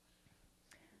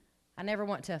never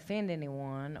want to offend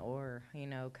anyone or,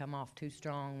 come off too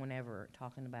strong whenever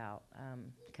talking about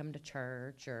coming to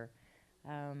church, or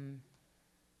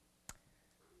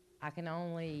I can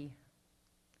only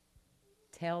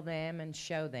tell them and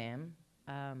show them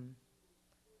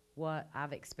what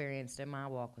I've experienced in my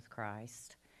walk with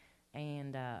Christ.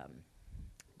 And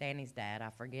Danny's dad, I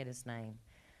forget his name,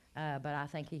 but I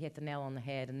think he hit the nail on the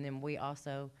head. And then we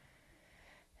also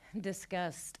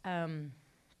discussed the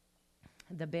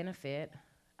benefit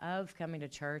of coming to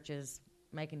church is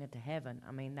making it to heaven.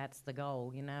 I mean, that's the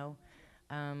goal, or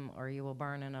you will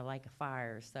burn in a lake of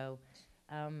fire. So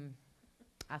I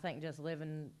think just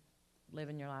living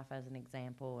your life as an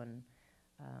example and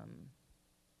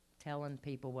telling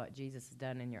people what Jesus has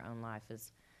done in your own life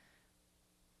that's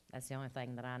the only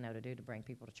thing that I know to do to bring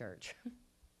people to church.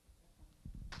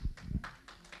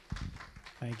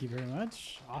 Thank you very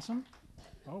much. Awesome.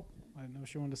 Oh, I didn't know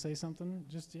she wanted to say something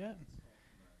just yet.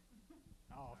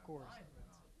 Oh, of course.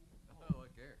 Oh, I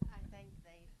care. I think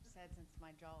they said since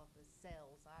my job was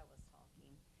sales, I was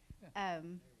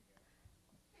talking.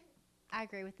 I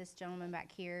agree with this gentleman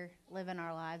back here, living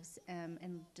our lives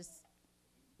and just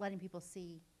letting people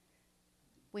see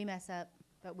we mess up,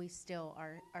 but we still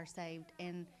are saved.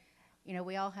 And,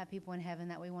 we all have people in heaven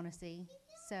that we want to see.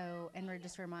 So, and we're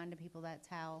just reminding people that's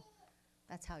how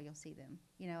you'll see them.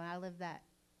 I live that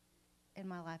in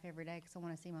my life every day because I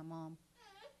want to see my mom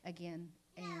again,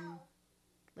 and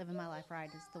living my life right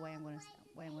is the way I'm going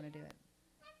to do it.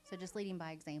 So just leading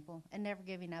by example and never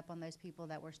giving up on those people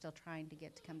that we're still trying to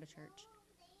get to come to church.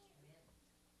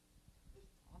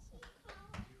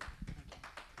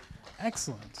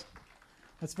 Excellent.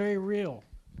 That's very real.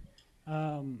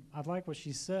 I like what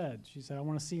she said. She said, I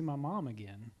want to see my mom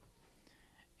again.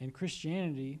 And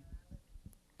Christianity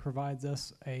provides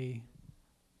us a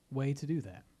way to do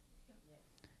that.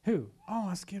 Who? Oh,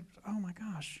 I skipped. Oh, my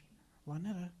gosh.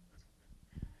 Lynetta.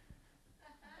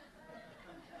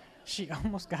 She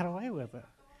almost got away with it.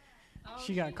 Oh,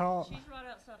 She got called. She's right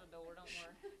outside the door, don't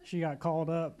worry. She got called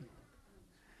up.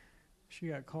 She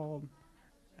got called.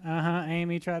 Uh-huh.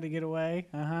 Amy tried to get away.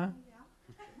 Uh-huh.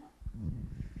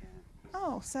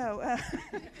 Oh, so,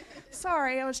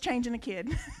 sorry, I was changing a kid.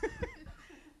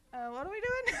 What are we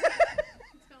doing?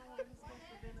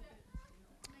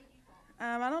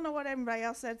 I don't know what everybody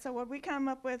else said. So what we come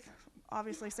up with,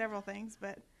 obviously several things,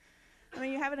 but,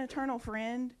 you have an eternal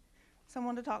friend,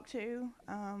 someone to talk to.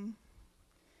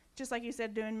 Just like you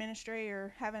said, doing ministry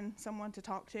or having someone to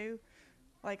talk to.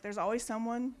 Like, there's always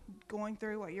someone going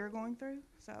through what you're going through.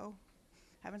 So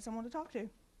having someone to talk to.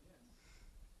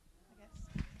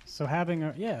 So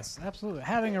yes, absolutely.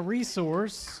 Having a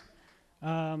resource,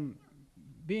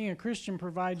 being a Christian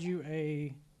provides you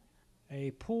a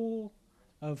pool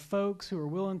of folks who are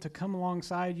willing to come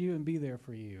alongside you and be there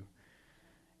for you.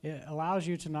 It allows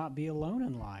you to not be alone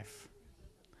in life.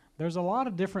 There's a lot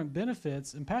of different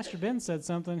benefits, and Pastor Ben said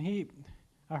something.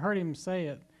 I heard him say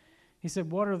it. He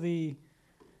said,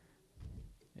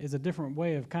 is a different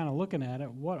way of kind of looking at it.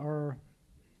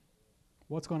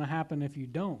 What's going to happen if you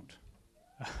don't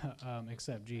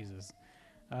accept Jesus?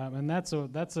 And that's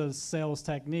a sales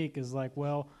technique, is like,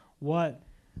 well,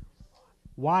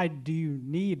 Why do you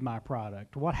need my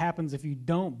product? What happens if you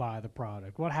don't buy the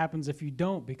product? What happens if you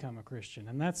don't become a Christian?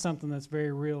 And that's something that's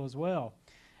very real as well.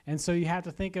 And so you have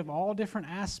to think of all different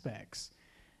aspects.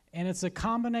 And it's a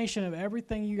combination of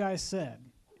everything you guys said.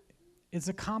 It's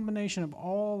a combination of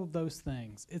all of those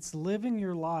things. It's living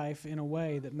your life in a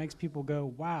way that makes people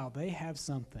go, wow, they have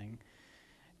something.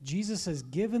 Jesus has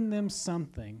given them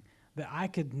something that I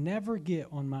could never get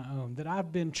on my own, that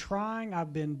I've been trying,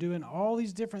 I've been doing all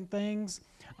these different things.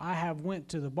 I have went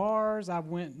to the bars, I've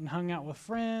went and hung out with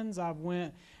friends, I've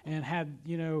went and had,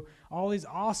 all these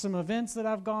awesome events that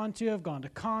I've gone to. I've gone to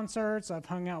concerts, I've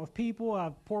hung out with people,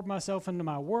 I've poured myself into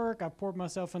my work, I've poured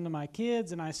myself into my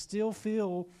kids, and I still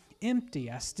feel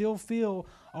empty. I still feel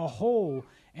a hole.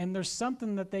 And there's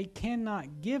something that they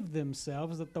cannot give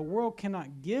themselves, that the world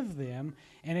cannot give them.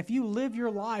 And if you live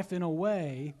your life in a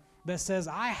way that says,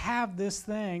 I have this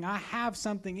thing, I have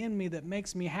something in me that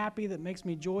makes me happy, that makes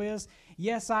me joyous.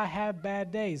 Yes, I have bad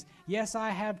days. Yes,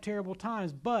 I have terrible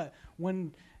times. But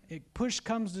when push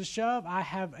comes to shove, I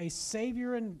have a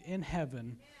Savior in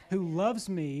heaven who loves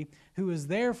me, who is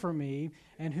there for me,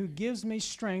 and who gives me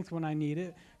strength when I need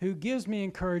it, who gives me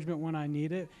encouragement when I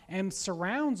need it, and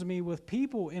surrounds me with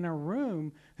people in a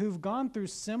room who've gone through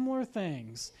similar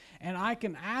things. And I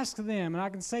can ask them, and I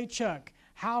can say, Chuck,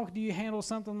 how do you handle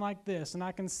something like this? And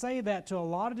I can say that to a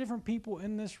lot of different people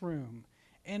in this room.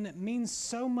 And it means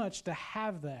so much to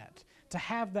have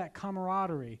that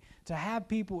camaraderie, to have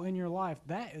people in your life.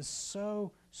 That is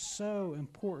so, so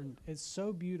important. It's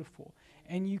so beautiful.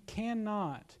 And you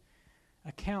cannot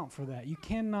account for that. You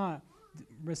can't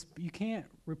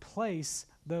replace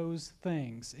those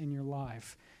things in your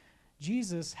life.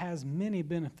 Jesus has many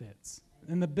benefits,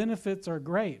 and the benefits are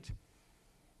great.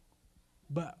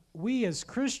 But we as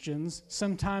Christians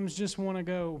sometimes just want to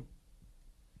go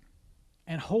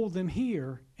and hold them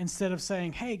here instead of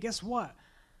saying, hey, guess what?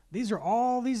 These are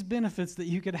all these benefits that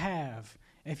you could have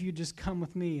if you just come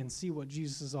with me and see what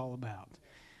Jesus is all about.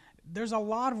 There's a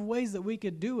lot of ways that we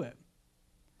could do it.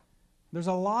 There's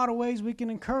a lot of ways we can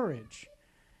encourage.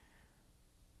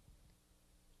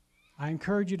 I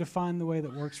encourage you to find the way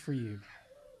that works for you.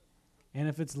 And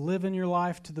if it's living your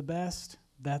life to the best,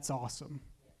 that's awesome.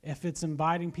 If it's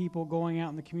inviting people, going out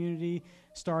in the community,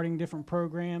 starting different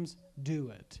programs, do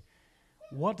it.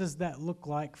 What does that look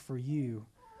like for you?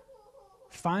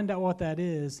 Find out what that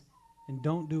is, and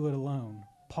don't do it alone.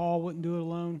 Paul wouldn't do it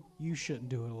alone. You shouldn't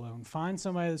do it alone. Find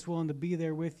somebody that's willing to be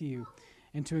there with you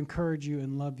and to encourage you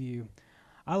and love you.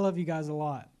 I love you guys a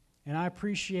lot, and I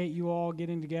appreciate you all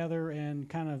getting together and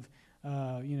kind of,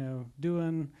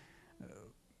 doing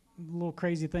little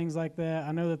crazy things like that.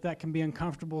 I know that can be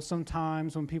uncomfortable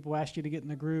sometimes when people ask you to get in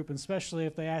the group, and especially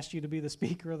if they ask you to be the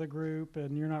speaker of the group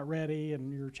and you're not ready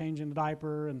and you're changing the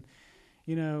diaper, and,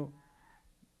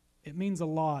 it means a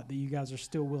lot that you guys are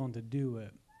still willing to do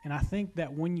it. And I think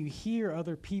that when you hear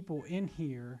other people in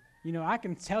here, I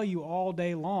can tell you all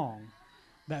day long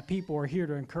that people are here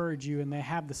to encourage you and they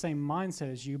have the same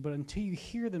mindset as you, but until you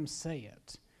hear them say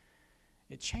it,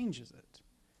 it changes it.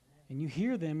 And you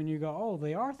hear them and you go, oh,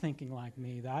 they are thinking like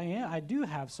me. I do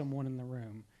have someone in the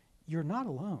room. You're not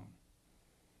alone.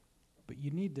 But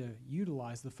you need to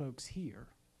utilize the folks here.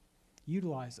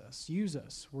 Utilize us. Use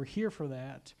us. We're here for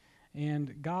that.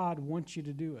 And God wants you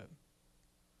to do it.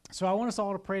 So I want us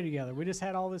all to pray together. We just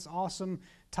had all this awesome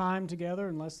time together,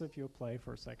 unless if you'll play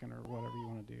for a second or whatever you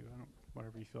want to do,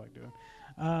 whatever you feel like doing.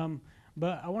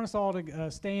 But I want us all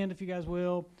to stand, if you guys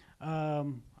will.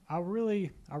 I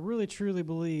really truly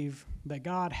believe that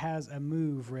God has a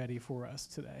move ready for us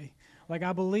today. Like,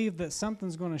 I believe that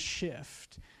something's going to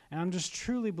shift, and I'm just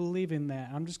truly believing that.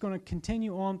 I'm just going to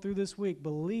continue on through this week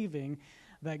believing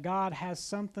that God has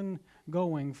something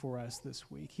going for us this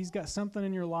week. He's got something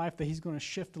in your life that he's going to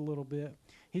shift a little bit.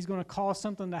 He's going to cause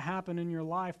something to happen in your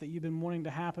life that you've been wanting to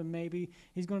happen maybe.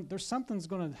 There's something's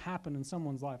going to happen in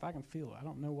someone's life. I can feel it. I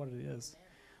don't know what it is.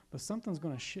 But something's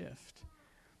going to shift.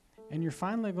 And you're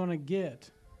finally going to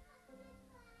get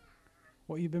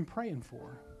what you've been praying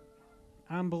for.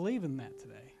 I'm believing that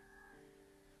today.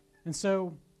 And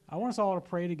so I want us all to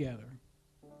pray together.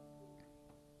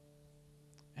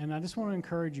 And I just want to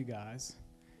encourage you guys,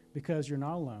 because you're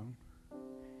not alone.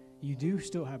 You do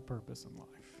still have purpose in life.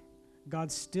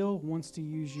 God still wants to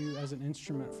use you as an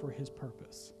instrument for his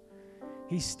purpose.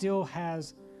 He still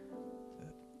has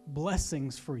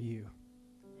blessings for you.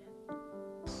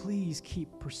 Please keep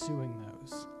pursuing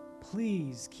those.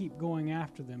 Please keep going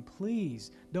after them.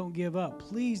 Please don't give up.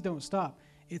 Please don't stop.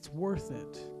 It's worth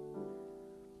it.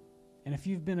 And if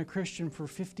you've been a Christian for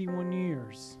 51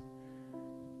 years,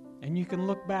 and you can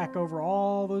look back over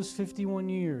all those 51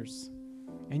 years,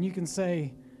 and you can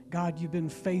say, God, you've been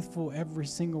faithful every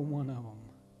single one of them.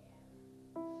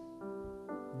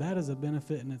 That is a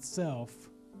benefit in itself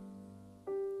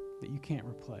that you can't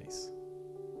replace.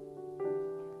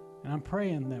 And I'm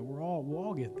praying that we'll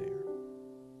all get there.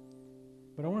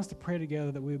 But I want us to pray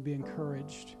together that we would be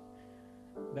encouraged,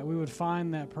 that we would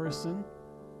find that person,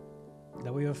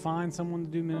 that we would find someone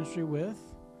to do ministry with,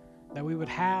 that we would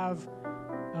have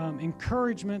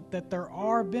encouragement that there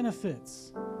are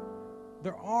benefits.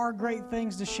 There are great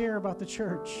things to share about the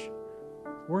church.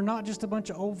 We're not just a bunch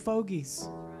of old fogies.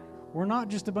 We're not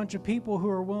just a bunch of people who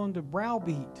are willing to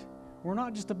browbeat. We're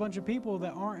not just a bunch of people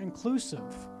that aren't inclusive.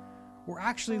 We're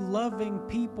actually loving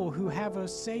people who have a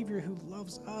Savior who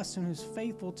loves us and who's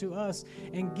faithful to us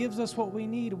and gives us what we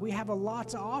need. We have a lot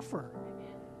to offer.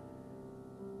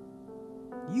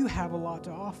 You have a lot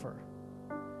to offer.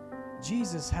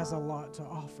 Jesus has a lot to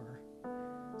offer.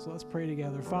 So let's pray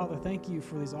together. Father, thank you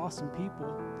for these awesome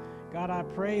people. God, I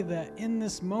pray that in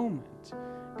this moment,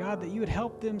 God, that you would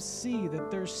help them see that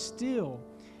there still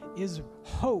is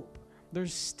hope. There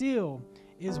still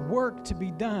is work to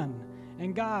be done.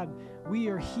 And God, we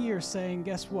are here saying,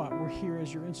 guess what? We're here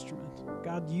as your instrument.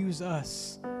 God, use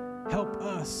us. Help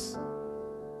us.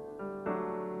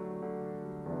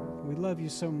 We love you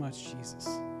so much, Jesus.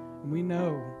 And we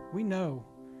know,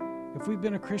 if we've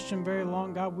been a Christian very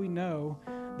long, God, we know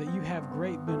that you have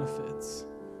great benefits,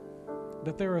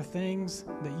 that there are things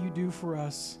that you do for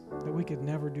us that we could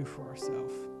never do for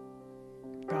ourselves.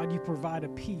 God, you provide a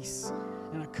peace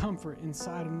and a comfort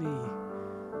inside of me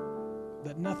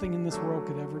that nothing in this world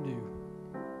could ever do.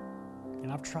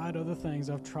 And I've tried other things.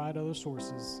 I've tried other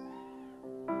sources.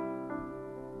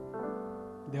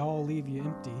 They all leave you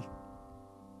empty.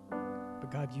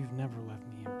 But God, you've never left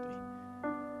me empty.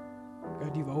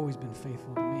 God, you've always been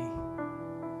faithful to me.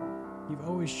 You've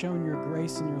always shown your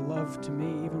grace and your love to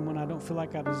me, even when I don't feel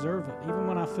like I deserve it. Even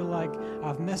when I feel like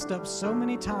I've messed up so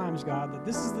many times, God, that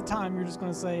this is the time you're just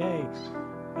going to say, hey,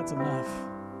 that's enough.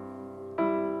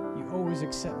 You always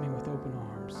accept me with open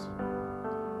arms.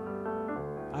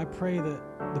 I pray that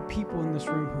the people in this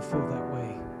room who feel that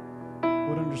way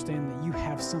would understand that you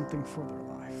have something for their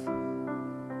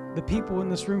life. The people in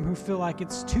this room who feel like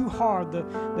it's too hard,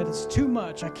 that it's too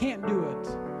much, I can't do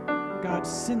it. God,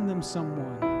 send them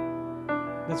someone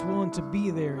that's willing to be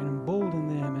there and embolden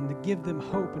them and to give them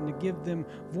hope and to give them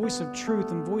voice of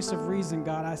truth and voice of reason.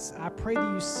 God, I pray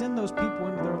that you send those people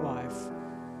into their life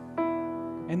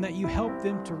and that you help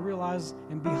them to realize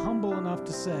and be humble enough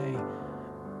to say,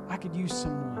 I could use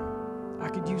someone. I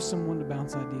could use someone to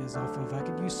bounce ideas off of. I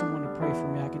could use someone to pray for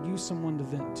me. I could use someone to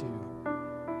vent to.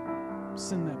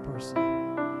 Send that person.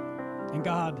 And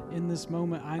God, in this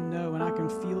moment, I know and I can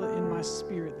feel it in my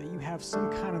spirit that you have some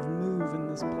kind of move in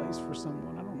this place for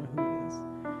someone. I don't know who it is.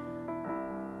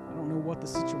 I don't know what the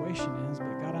situation is,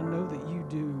 but God, I know that you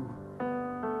do.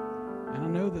 And I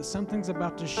know that something's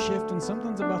about to shift and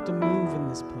something's about to move in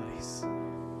this place.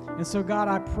 And so, God,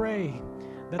 I pray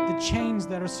that the chains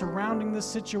that are surrounding this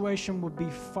situation would be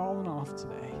fallen off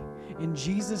today. In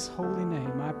Jesus' holy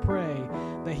name, I pray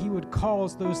that he would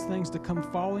cause those things to come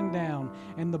falling down,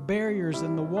 and the barriers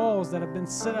and the walls that have been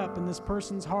set up in this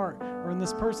person's heart or in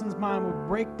this person's mind would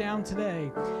break down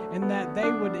today, and that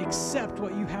they would accept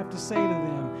what you have to say to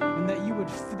them, and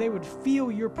that they would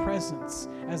feel your presence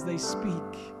as they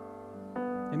speak.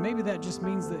 And maybe that just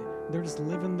means that they're just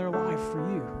living their life for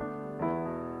you.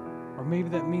 Or maybe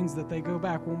that means that they go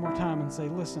back one more time and say,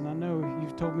 listen, I know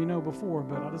you've told me no before,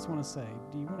 but I just want to say,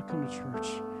 do you want to come to church?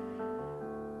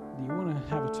 Do you want to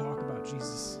have a talk about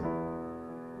Jesus?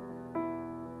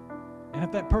 And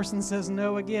if that person says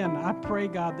no again, I pray,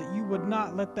 God, that you would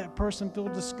not let that person feel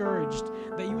discouraged,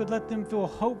 that you would let them feel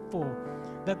hopeful,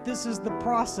 that this is the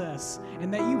process,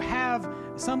 and that you have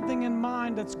something in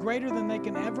mind that's greater than they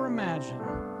can ever imagine.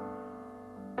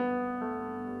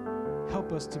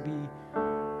 Help us to be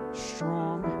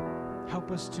strong.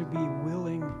 Help us to be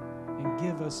willing, and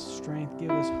give us strength, give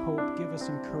us hope, give us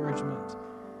encouragement.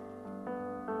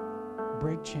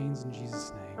 Break chains in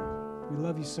Jesus' name. We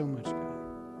love you so much, God.